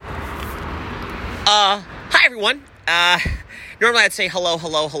Hi everyone. Normally I'd say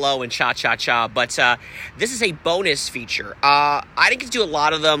hello, and cha, but this is a bonus feature. I didn't get to do a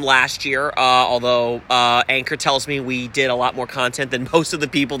lot of them last year, although Anchor tells me we did a lot more content than most of the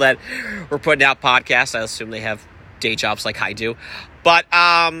people that were putting out podcasts. I assume they have day jobs like I do. But,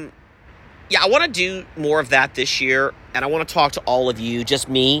 I want to do more of that this year, and I want to talk to all of you, just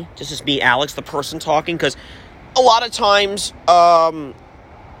me, Alex, the person talking, because a lot of times,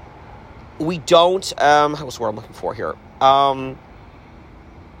 we don't, what's the word I'm looking for here? I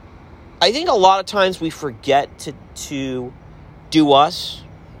think a lot of times we forget to do us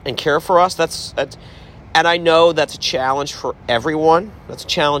and care for us. That's, and I know that's a challenge for everyone. That's a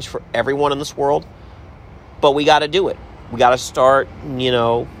challenge for everyone in this world, but we got to do it. We got to start,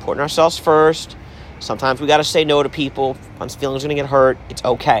 putting ourselves first. Sometimes we got to say no to people. Sometimes feelings are going to get hurt. It's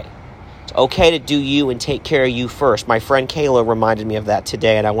okay. It's okay to do you and take care of you first. My friend Kayla reminded me of that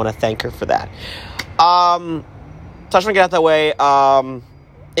today, and I want to thank her for that. So I just want to get out that way.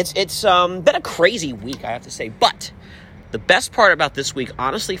 It's been a crazy week, I have to say. But the best part about this week,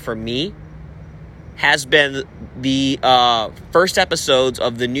 honestly, for me, has been the first episodes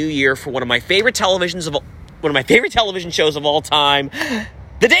of the new year for one of my favorite television shows of all time,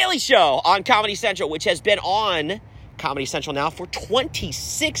 The Daily Show on Comedy Central, which has been on Comedy Central now for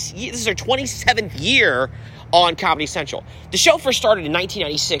 26 years. This is our 27th year on Comedy Central. The show first started in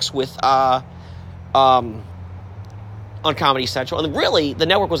 1996 with on Comedy Central, and really the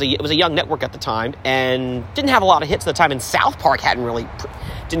network was a young network at the time and didn't have a lot of hits at the time, and South Park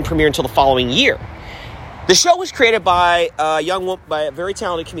didn't premiere until the following year. The show was created by a very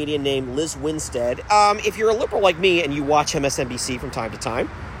talented comedian named Liz Winstead. If you're a liberal like me and you watch MSNBC from time to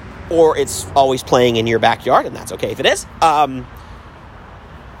time, or it's always playing in your backyard, and that's okay if it is.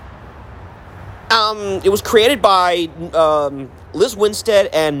 It was created by Liz Winstead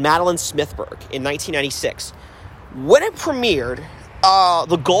and Madeline Smithberg in 1996. When it premiered,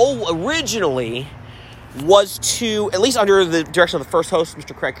 the goal originally was to, at least under the direction of the first host,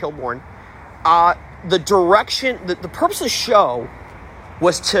 Mr. Craig Kilborn, the purpose of the show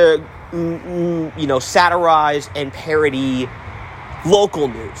was to, satirize and parody local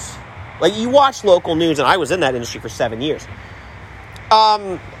news. Like, you watch local news, and I was in that industry for 7 years.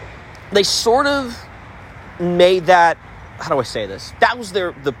 They sort of made that, how do I say this? That was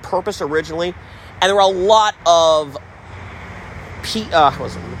the purpose originally. And there were a lot of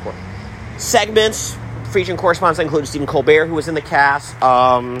segments featuring correspondents that included Stephen Colbert, who was in the cast.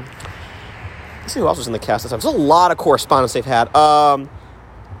 Let's see who else was in the cast this time. There's a lot of correspondents they've had. But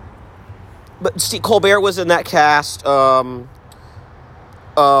Steve Colbert was in that cast.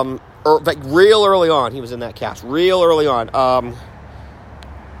 Real early on, he was in that cast. Real early on.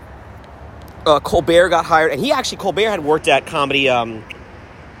 Colbert got hired, and Colbert had worked at comedy.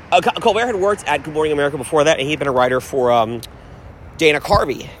 Colbert had worked at Good Morning America before that, and he'd been a writer for Dana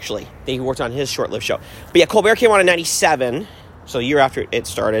Carvey, actually. He worked on his short-lived show. But yeah, Colbert came on in 97, so a year after it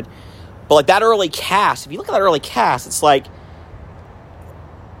started. But that early cast, if you look at that early cast, it's like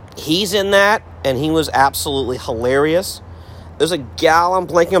he's in that, and he was absolutely hilarious. There's a gal I'm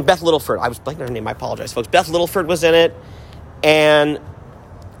blanking on, Beth Littleford. I was blanking on her name, I apologize, folks. Beth Littleford was in it, and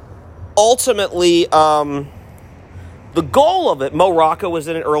ultimately, the goal of it, Mo Rocca was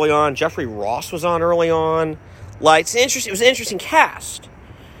in it early on. Jeffrey Ross was on early on. It was an interesting cast.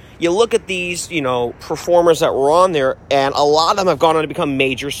 You look at these, performers that were on there, and a lot of them have gone on to become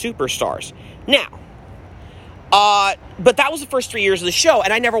major superstars. Now, but that was the first 3 years of the show,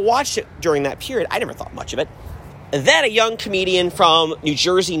 and I never watched it during that period. I never thought much of it. Then a young comedian from New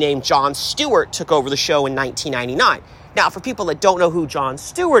Jersey named Jon Stewart took over the show in 1999. Now, for people that don't know who Jon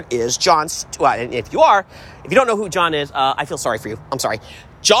Stewart is, and if you don't know who Jon is, I feel sorry for you. I'm sorry.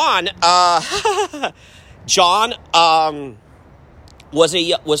 Jon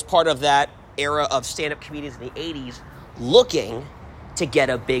was part of that era of stand-up comedians in the 80s looking to get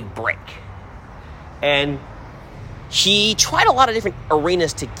a big break. And he tried a lot of different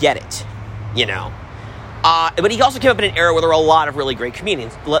arenas to get it, but he also came up in an era where there were a lot of really great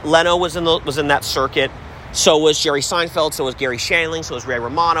comedians. Leno was in that circuit. So was Jerry Seinfeld, so was Gary Shandling, so was Ray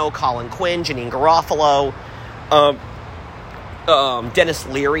Romano, Colin Quinn, Janine Garofalo, Dennis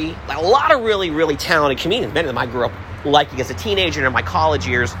Leary. A lot of really, really talented comedians. Many of them I grew up liking as a teenager and in my college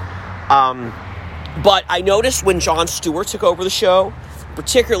years. But I noticed when Jon Stewart took over the show,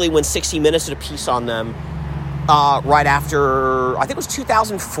 particularly when 60 Minutes did a piece on them, right after, I think it was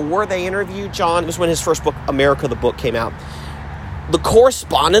 2004, they interviewed Jon. It was when his first book, America the Book, came out. The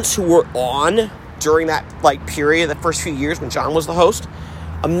correspondents who were on during that period, the first few years when Jon was the host,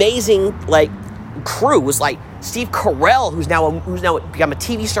 amazing crew was Steve Carell, who's now become a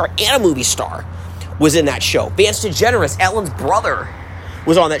TV star and a movie star, was in that show. Vance DeGeneres, Ellen's brother,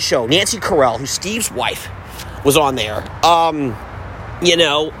 was on that show. Nancy Carell, who's Steve's wife, was on there. Oh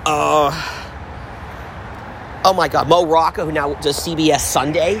my God, Mo Rocca, who now does CBS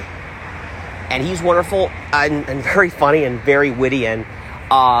Sunday, and he's wonderful and very funny and very witty, and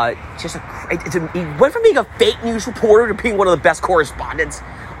he went from being a fake news reporter to being one of the best correspondents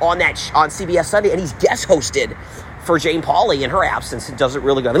on CBS Sunday, and he's guest hosted for Jane Pauley in her absence and does it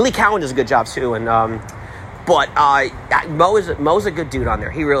really good. I mean, Lee Cowan does a good job too, and but Mo's a good dude on there.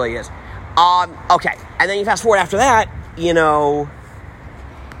 He really is. Okay, and then you fast forward after that,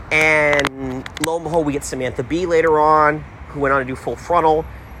 and lo and behold, we get Samantha Bee later on, who went on to do Full Frontal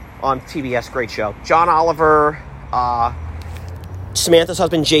on TBS. Great show. John Oliver, Samantha's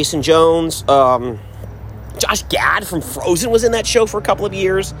husband, Jason Jones. Josh Gad from Frozen was in that show for a couple of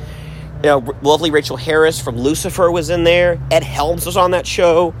years. Lovely Rachel Harris from Lucifer was in there. Ed Helms was on that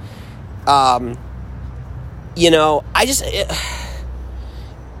show.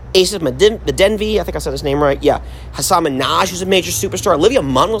 Aces Madenvi, I think I said his name right. Yeah. Hassan Minaj, who's a major superstar. Olivia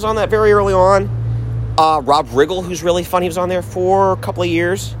Munn was on that very early on. Rob Riggle, who's really funny, was on there for a couple of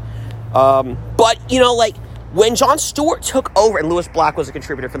years. But, when Jon Stewart took over, and Lewis Black was a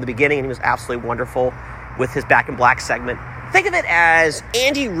contributor from the beginning, and he was absolutely wonderful with his Back in Black segment. Think of it as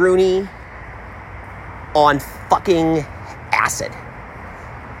Andy Rooney on fucking acid.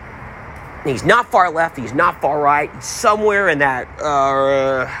 He's not far left. He's not far right. He's somewhere in that,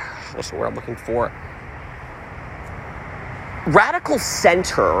 what's the word I'm looking for? Radical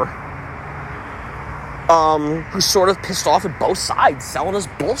center, who's sort of pissed off at both sides, selling us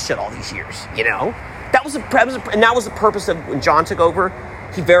bullshit all these years, That was the purpose of when Jon took over.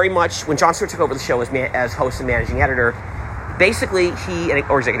 When Jon Stewart took over the show as host and managing editor, basically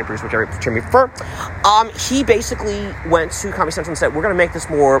or executive producer, whichever term you prefer, he basically went to Comedy Central and said, we're going to make this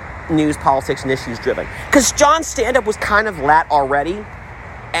more news, politics, and issues driven. Because Jon's stand-up was kind of lat already,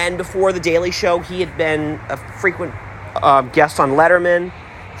 and before The Daily Show, he had been a frequent guest on Letterman.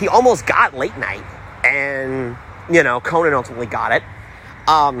 He almost got Late Night, and, Conan ultimately got it.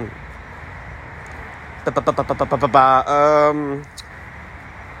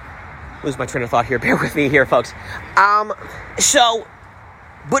 Lose my train of thought here. Bear with me here, folks. But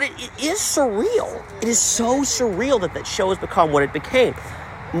it is surreal. It is so surreal that show has become what it became.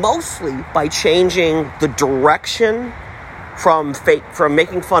 Mostly by changing the direction from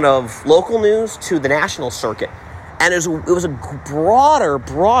making fun of local news to the national circuit. And it was a broader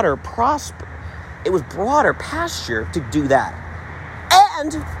pasture to do that.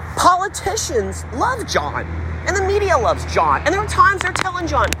 And politicians love Jon. And the media loves Jon. And there are times they're telling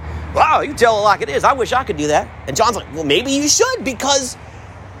Jon, wow, you tell it like it is. I wish I could do that. And Jon's like, well, maybe you should, because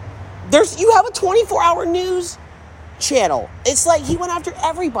you have a 24-hour news channel. It's like he went after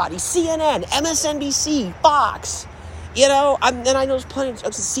everybody. CNN, MSNBC, Fox. And I know there's plenty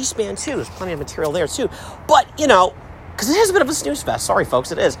of C-SPAN too. There's plenty of material there too. But, because it is a bit of a snooze fest. Sorry,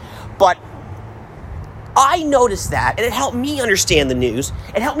 folks, it is. But I noticed that, and it helped me understand the news.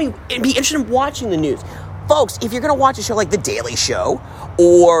 It helped me be interested in watching the news. Folks, if you're going to watch a show like The Daily Show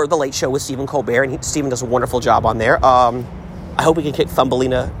or The Late Show with Stephen Colbert, and Stephen does a wonderful job on there, I hope we can kick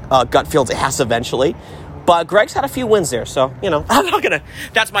Thumbelina Gutfield's ass eventually. But Greg's had a few wins there, so, I'm not going to...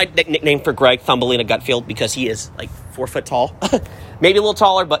 That's my nickname for Greg, Thumbelina Gutfield, because he is, 4 foot tall. Maybe a little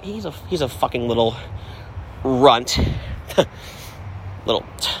taller, but he's a fucking little runt. Little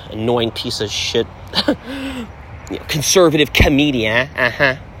annoying piece of shit. Conservative comedian.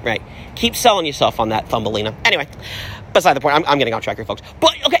 Right. Keep selling yourself on that, Thumbelina. Anyway, beside the point, I'm getting off track here, folks.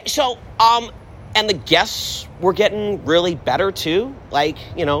 But, okay, so, and the guests were getting really better, too.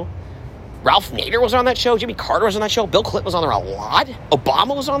 Ralph Nader was on that show. Jimmy Carter was on that show. Bill Clinton was on there a lot.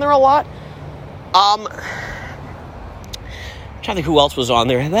 Obama was on there a lot. I'm trying to think who else was on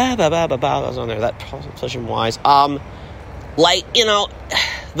there. Was on there, that politician-wise.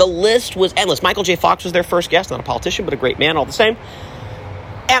 The list was endless. Michael J. Fox was their first guest. Not a politician, but a great man all the same.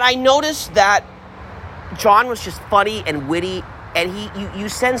 And I noticed that Jon was just funny and witty, and you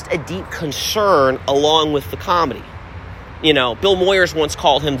sensed a deep concern along with the comedy. Bill Moyers once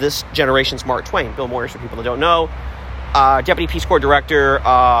called him this generation's Mark Twain. Bill Moyers, for people that don't know, Deputy Peace Corps Director,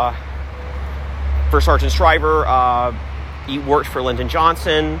 First Sergeant Shriver. He worked for Lyndon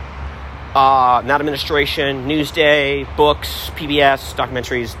Johnson, that administration, Newsday, books, PBS,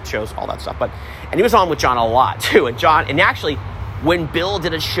 documentaries, shows, all that stuff. And he was on with Jon a lot, too. And actually, when Bill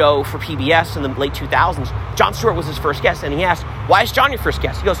did a show for PBS in the late 2000s, Jon Stewart was his first guest, and he asked, why is Jon your first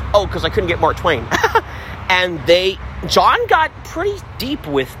guest? He goes, oh, because I couldn't get Mark Twain. And Jon got pretty deep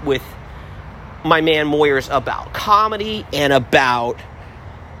with my man Moyers about comedy and about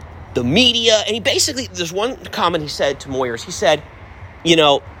the media. And he basically, there's one comment he said to Moyers. He said, you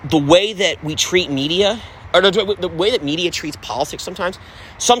know, the way that we treat media, or the way that media treats politics sometimes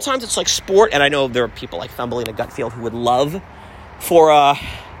it's like sport. And I know there are people like Thumbelina Gutfield who would love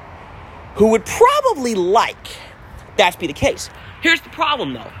who would probably like that to be the case. Here's the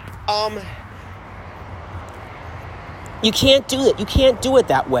problem, though. You can't do it. You can't do it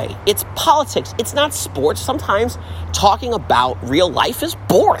that way. It's politics. It's not sports. Sometimes talking about real life is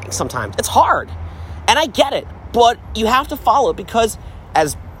boring. Sometimes it's hard. And I get it. But you have to follow it because,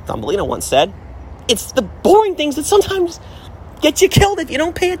 as Thumbelina once said, it's the boring things that sometimes get you killed if you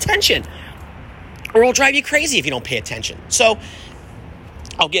don't pay attention. Or will drive you crazy if you don't pay attention. So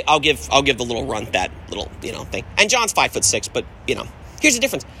I'll give the little runt that little, thing. And John's 5'6", but here's the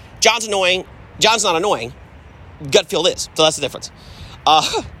difference. John's annoying. John's not annoying. Gutfield is. So that's the difference.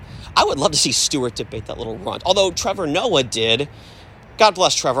 I would love to see Stewart debate that little runt. Although Trevor Noah did. God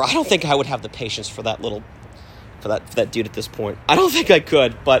bless Trevor. I don't think I would have the patience for that dude at this point. I don't think I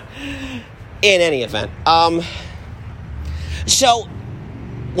could, but in any event. So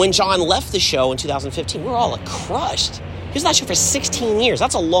when John left the show in 2015, we were all crushed. He was on that show for 16 years.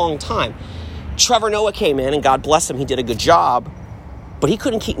 That's a long time. Trevor Noah came in, and God bless him, he did a good job, but he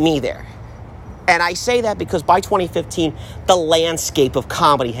couldn't keep me there. And I say that because by 2015, the landscape of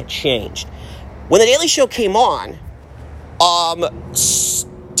comedy had changed. When The Daily Show came on,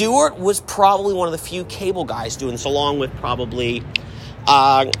 Stewart was probably one of the few cable guys doing this, along with probably, who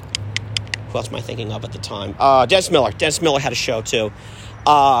else am I thinking of at the time? Dennis Miller. Dennis Miller had a show, too.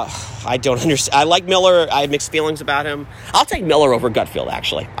 I don't understand. I like Miller. I have mixed feelings about him. I'll take Miller over Gutfield,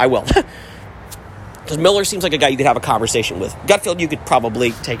 actually. I will. Because Miller seems like a guy you could have a conversation with. Gutfield, you could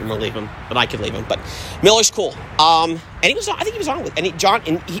probably take him or leave him, but I could leave him. But Miller's cool. And he was on, I think he was on with,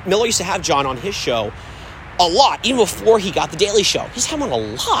 Miller used to have John on his show a lot, even before he got The Daily Show. He used to have him on a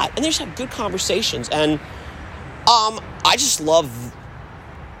lot, and they just have good conversations. And I love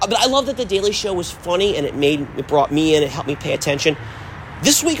that The Daily Show was funny, and it brought me in, it helped me pay attention.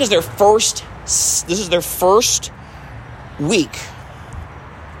 This week is their first week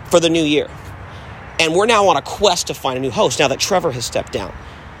for the new year. And we're now on a quest to find a new host now that Trevor has stepped down.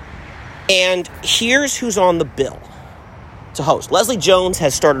 And here's who's on the bill to host. Leslie Jones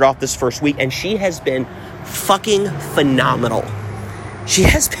has started off this first week, and she has been fucking phenomenal. She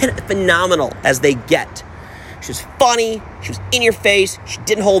has been phenomenal as they get. She was funny. She was in your face. She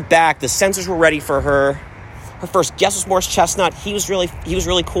didn't hold back. The censors were ready for her. Her first guest was Morris Chestnut. He was really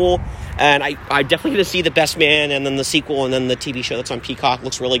cool. And I definitely going to see The Best Man and then the sequel and then the TV show that's on Peacock.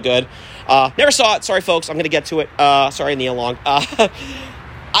 Looks really good. Never saw it. Sorry, folks. I'm going to get to it. Sorry, Nia Long.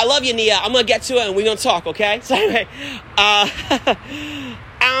 I love you, Nia. I'm going to get to it and we're going to talk, okay? So anyway.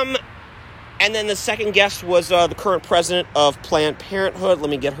 And then the second guest was the current president of Planned Parenthood.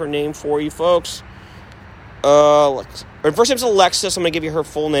 Let me get her name for you, folks. Her first name's Alexis. I'm going to give you her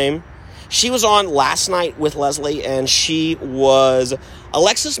full name. She was on last night with Leslie, and she was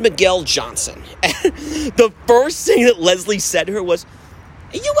Alexis Miguel Johnson. And the first thing that Leslie said to her was,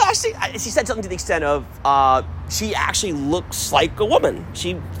 she said something to the extent of, she actually looks like a woman.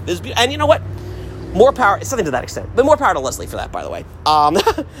 She is, and you know what? More power, something to that extent, but more power to Leslie for that, by the way. And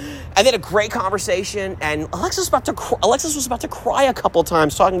they had a great conversation, and Alexis was about to cry a couple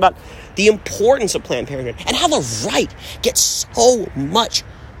times talking about the importance of Planned Parenthood and how the right gets so much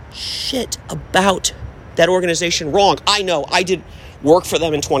shit about that organization wrong. I know. I did work for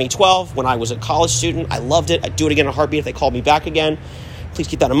them in 2012 when I was a college student. I loved it. I'd do it again in a heartbeat if they called me back again. Please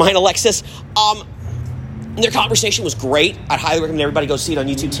keep that in mind, Alexis. Their conversation was great. I'd highly recommend everybody go see it on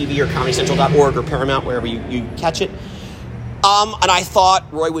YouTube TV or ComedyCentral.org or Paramount, wherever you catch it. And I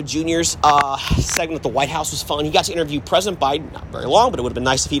thought Roy Wood Jr.'s segment at the White House was fun. He got to interview President Biden, not very long, but it would have been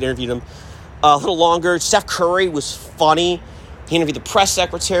nice if he'd interviewed him a little longer. Steph Curry was funny. He interviewed the press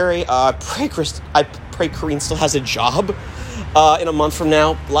secretary. I pray Karine still has a job in a month from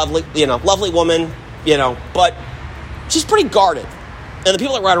now. Lovely woman, but she's pretty guarded. And the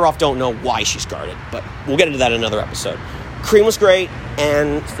people that write her off don't know why she's guarded, but we'll get into that in another episode. Karine was great,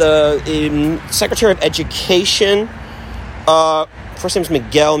 and the Secretary of Education, first name's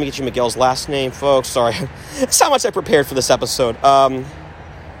Miguel. Let me get you Miguel's last name, folks. Sorry. That's how much I prepared for this episode. But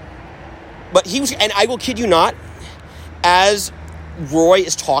he was, and I will kid you not, as Roy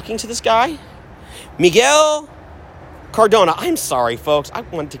is talking to this guy, Miguel Cardona, I'm sorry, folks. I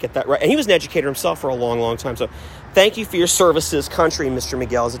wanted to get that right. And he was an educator himself for a long, long time. So thank you for your services, country, Mr.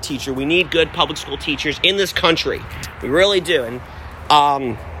 Miguel, as a teacher. We need good public school teachers in this country. We really do.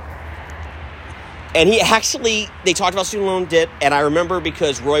 And he actually, they talked about student loan debt, and I remember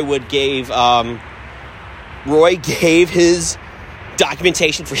because Roy gave his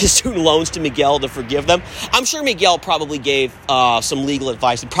documentation for his student loans to Miguel to forgive them. I'm sure Miguel probably gave some legal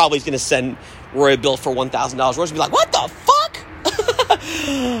advice and probably is going to send Roy a bill for $1,000. Roy's going to be like, what the fuck?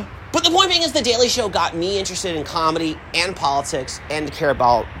 But the point being is the Daily Show got me interested in comedy and politics and to care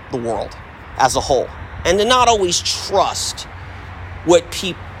about the world as a whole. And to not always trust what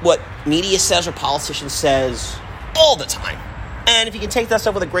media says or politicians says all the time. And if you can take that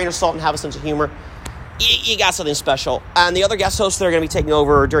stuff with a grain of salt and have a sense of humor, you got something special. And the other guest hosts that are going to be taking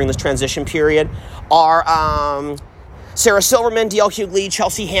over during this transition period are Sarah Silverman, D.L. Hughley,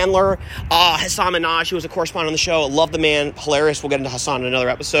 Chelsea Handler, Hassan Minaj, who was a correspondent on the show. Love the man. Hilarious. We'll get into Hassan in another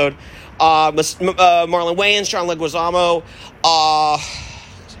episode. Marlon Wayans, John Leguizamo.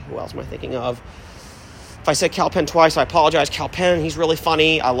 Who else am I thinking of? If I said Kal Penn twice, I apologize. Kal Penn, he's really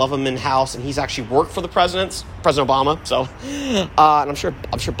funny. I love him in-house, and he's actually worked for President Obama. So, and I'm sure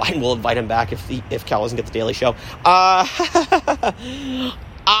Biden will invite him back if Cal doesn't get the Daily Show.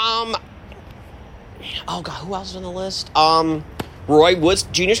 Oh God, who else is on the list? Roy Woods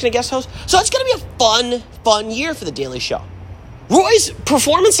Jr. is going to guest host. So it's going to be a fun year for the Daily Show. Roy's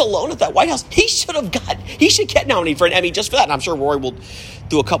performance alone at that White House, he should get nominated for an Emmy just for that. And I'm sure Roy will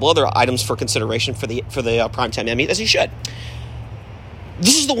do a couple other items for consideration for the Primetime Emmy, as he should.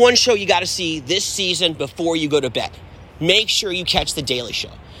 This is the one show you got to see this season before you go to bed. Make sure you catch the Daily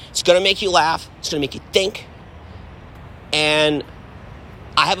Show. It's going to make you laugh. It's going to make you think. And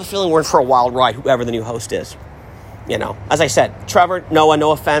I have a feeling we're in for a wild ride, whoever the new host is. You know, as I said, Trevor Noah,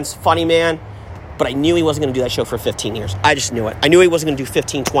 no offense, funny man. But I knew he wasn't going to do that show for 15 years. I just knew it. I knew he wasn't going to do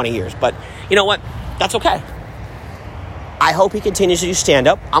 15, 20 years. But you know what? That's okay. I hope he continues to do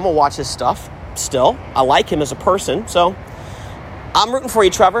stand-up. I'm going to watch his stuff still. I like him as a person. So I'm rooting for you,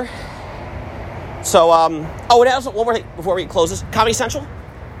 Trevor. So, and also, one more thing before we close this. Comedy Central,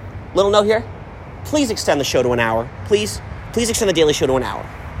 little note here. Please extend the show to an hour. Please extend the Daily Show to an hour.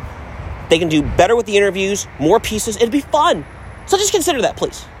 They can do better with the interviews, more pieces. It'd be fun. So just consider that,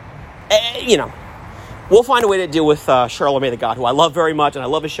 please. We'll find a way to deal with Cheryl LeMay the God, who I love very much, and I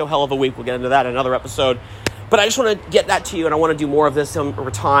love his show Hell of a Week. We'll get into that in another episode. But I just want to get that to you, and I want to do more of this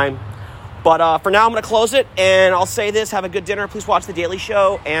over time. But for now, I'm going to close it, and I'll say this. Have a good dinner. Please watch The Daily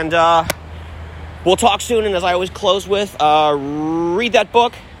Show, and we'll talk soon. And as I always close with, read that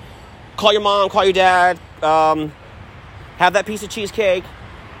book. Call your mom. Call your dad. Have that piece of cheesecake.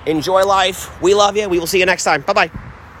 Enjoy life. We love you. We will see you next time. Bye-bye.